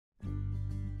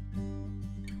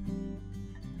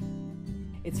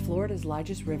It's Florida's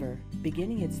largest river,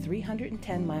 beginning its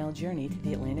 310-mile journey to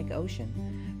the Atlantic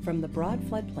Ocean from the broad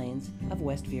floodplains of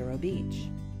West Vero Beach.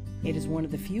 It is one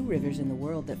of the few rivers in the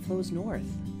world that flows north.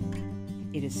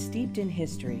 It is steeped in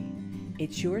history.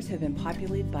 Its shores have been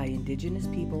populated by indigenous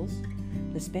peoples,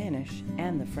 the Spanish,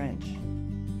 and the French.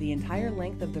 The entire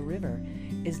length of the river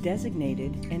is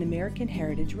designated an American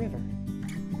Heritage River.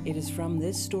 It is from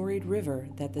this storied river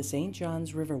that the St.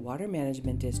 Johns River Water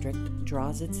Management District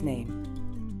draws its name.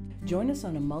 Join us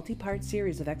on a multi-part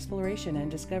series of exploration and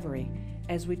discovery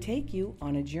as we take you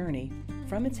on a journey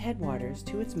from its headwaters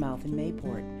to its mouth in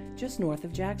Mayport, just north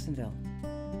of Jacksonville.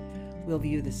 We'll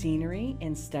view the scenery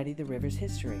and study the river's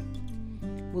history.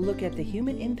 We'll look at the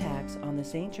human impacts on the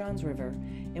St. Johns River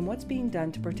and what's being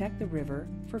done to protect the river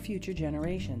for future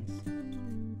generations.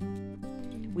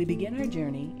 We begin our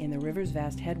journey in the river's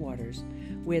vast headwaters,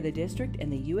 where the district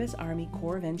and the U.S. Army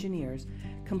Corps of Engineers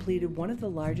completed one of the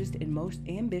largest and most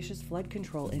ambitious flood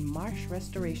control and marsh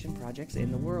restoration projects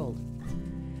in the world,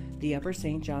 the Upper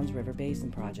St. Johns River Basin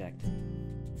Project.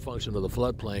 Function of the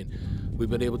floodplain, we've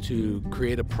been able to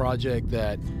create a project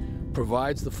that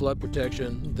provides the flood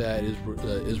protection that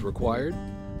is required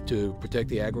to protect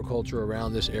the agriculture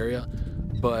around this area.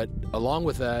 But along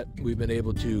with that, we've been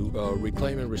able to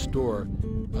reclaim and restore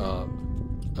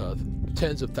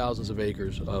tens of thousands of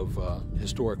acres of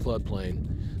historic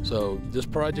floodplain. So this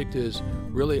project is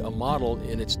really a model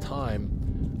in its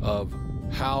time of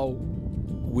how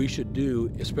we should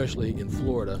do, especially in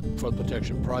Florida, flood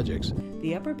protection projects.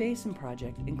 The Upper Basin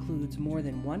Project includes more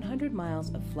than 100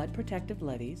 miles of flood protective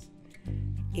levees,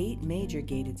 8 major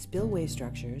gated spillway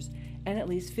structures, and at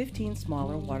least 15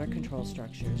 smaller water control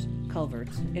structures,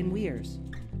 culverts, and weirs.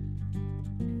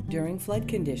 During flood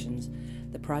conditions,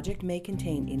 the project may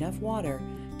contain enough water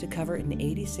to cover an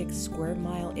 86 square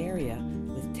mile area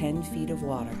with 10 feet of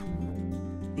water.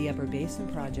 The Upper Basin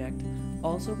Project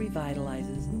also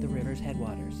revitalizes the river's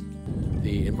headwaters.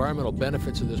 The environmental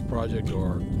benefits of this project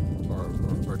are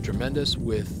tremendous,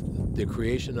 with the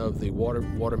creation of the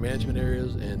water management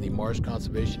areas and the marsh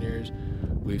conservation areas.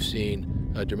 We've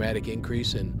seen a dramatic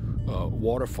increase in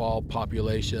waterfowl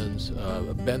populations.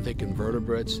 Benthic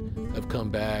invertebrates have come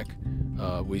back.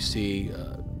 We see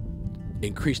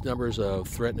increased numbers of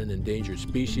threatened and endangered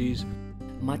species.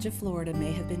 Much of Florida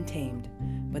may have been tamed,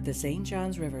 but the St.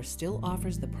 Johns River still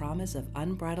offers the promise of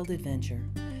unbridled adventure,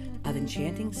 of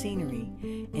enchanting scenery,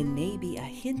 and maybe a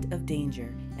hint of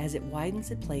danger as it widens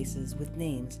at places with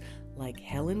names like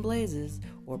Hell in Blazes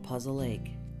or Puzzle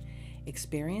Lake.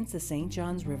 Experience the St.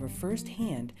 Johns River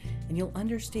firsthand, and you'll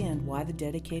understand why the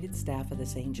dedicated staff of the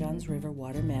St. Johns River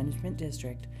Water Management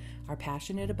District are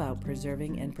passionate about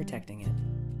preserving and protecting it.